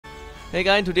Hey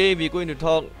guys, today we're going to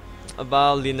talk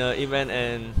about Lena event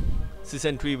and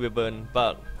season 3 weapon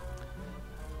bug.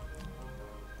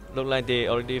 Look like they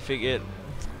already fixed it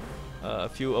a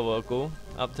few hours ago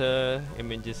after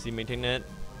emergency maintenance.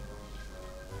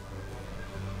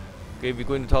 Okay, we're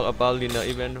going to talk about Lena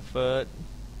event first.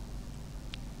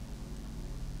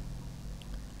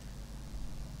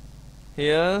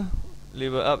 Here,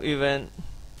 level up event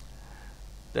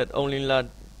that only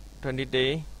lasts 20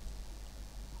 days.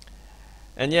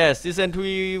 And yes, season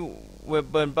 3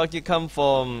 weapon bug come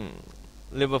from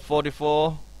level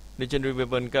 44 legendary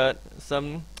weapon card.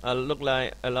 Some look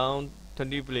like around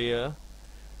 20 player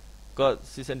got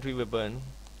season 3 weapon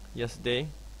yesterday.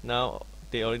 Now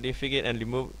they already fixed it and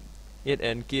remove it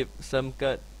and give some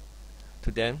card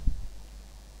to them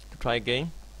to try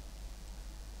again.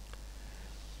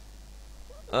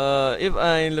 If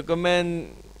I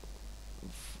recommend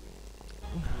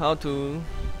how to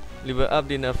level up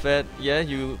in a Fed, yeah,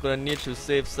 you gonna need to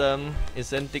save some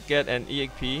instant ticket and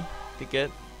EXP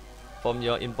ticket from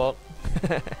your inbox.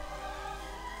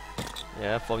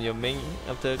 Yeah, from your main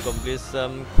after complete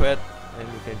some quest, and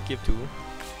you can keep to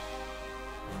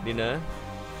dinner.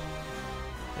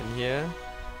 And here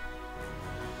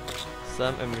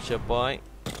some amateur point.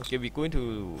 Okay, we're going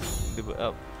to level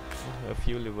up a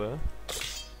few level.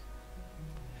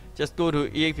 Just go to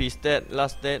EXP stat,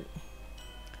 last stat.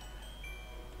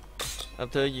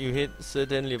 After you hit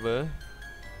certain level,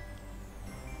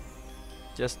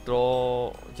 just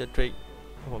draw, just trade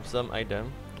from some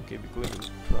item. Okay, we're going to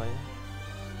try.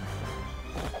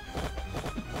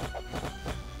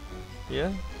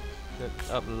 Yeah, that's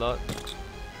up a lot.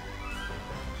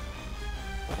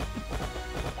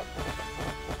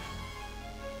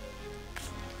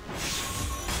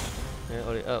 Yeah,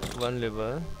 already up one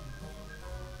level.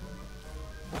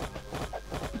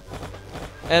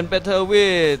 And better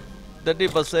with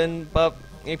 30% buff,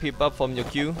 AP buff from your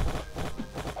queue.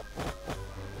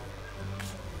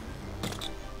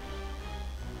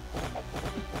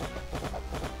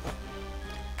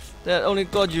 That only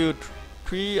got you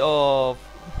 3 or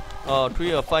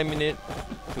 5 minutes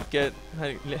to get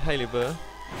high level.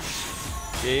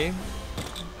 Okay,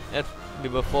 at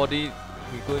level 40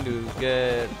 we're going to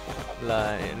get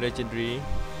like legendary.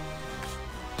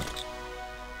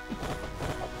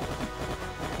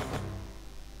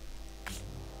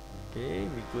 Okay,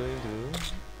 we're going to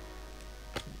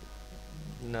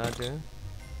another.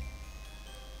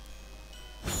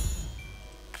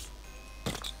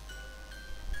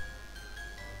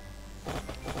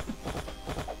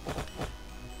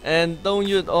 And don't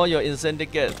use all your instant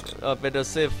ticket. Better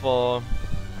save for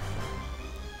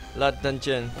last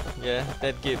dungeon. Yeah,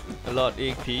 that give a lot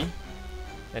XP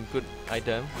and good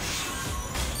item.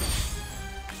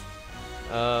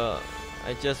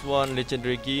 I just want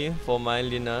legendary gear for my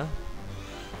Lena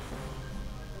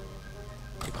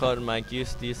because my gear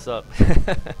still suck.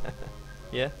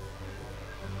 Yeah.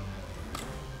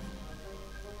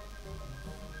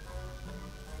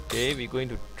 Okay, we're going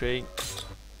to trade.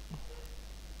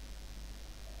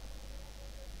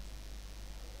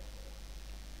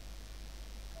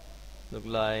 Look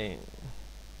like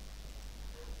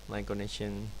my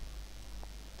connection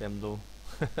damn low.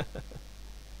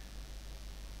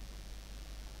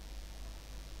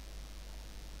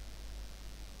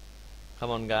 Come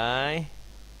on, guy.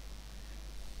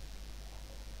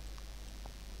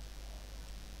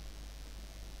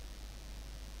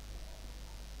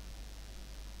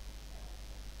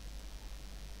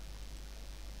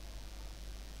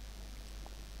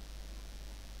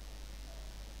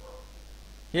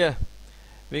 Yeah,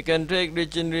 we can take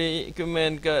legendary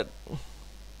equipment card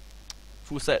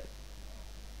full set.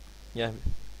 Yeah.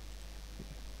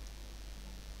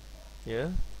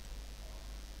 Yeah.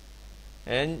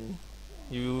 And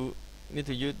you need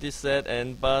to use this set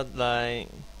and but like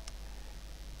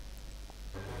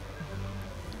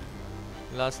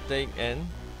last stake and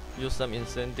use some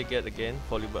instant ticket again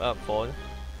for level up for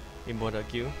immortal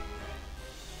queue.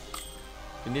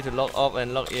 You need to log off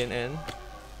and log in and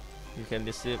you can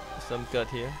receive some card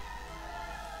here.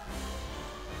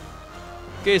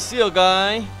 Okay, see you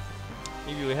guys.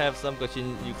 If you have some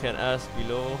question you can ask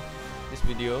below this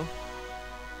video.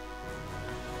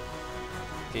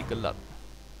 Okay, good luck.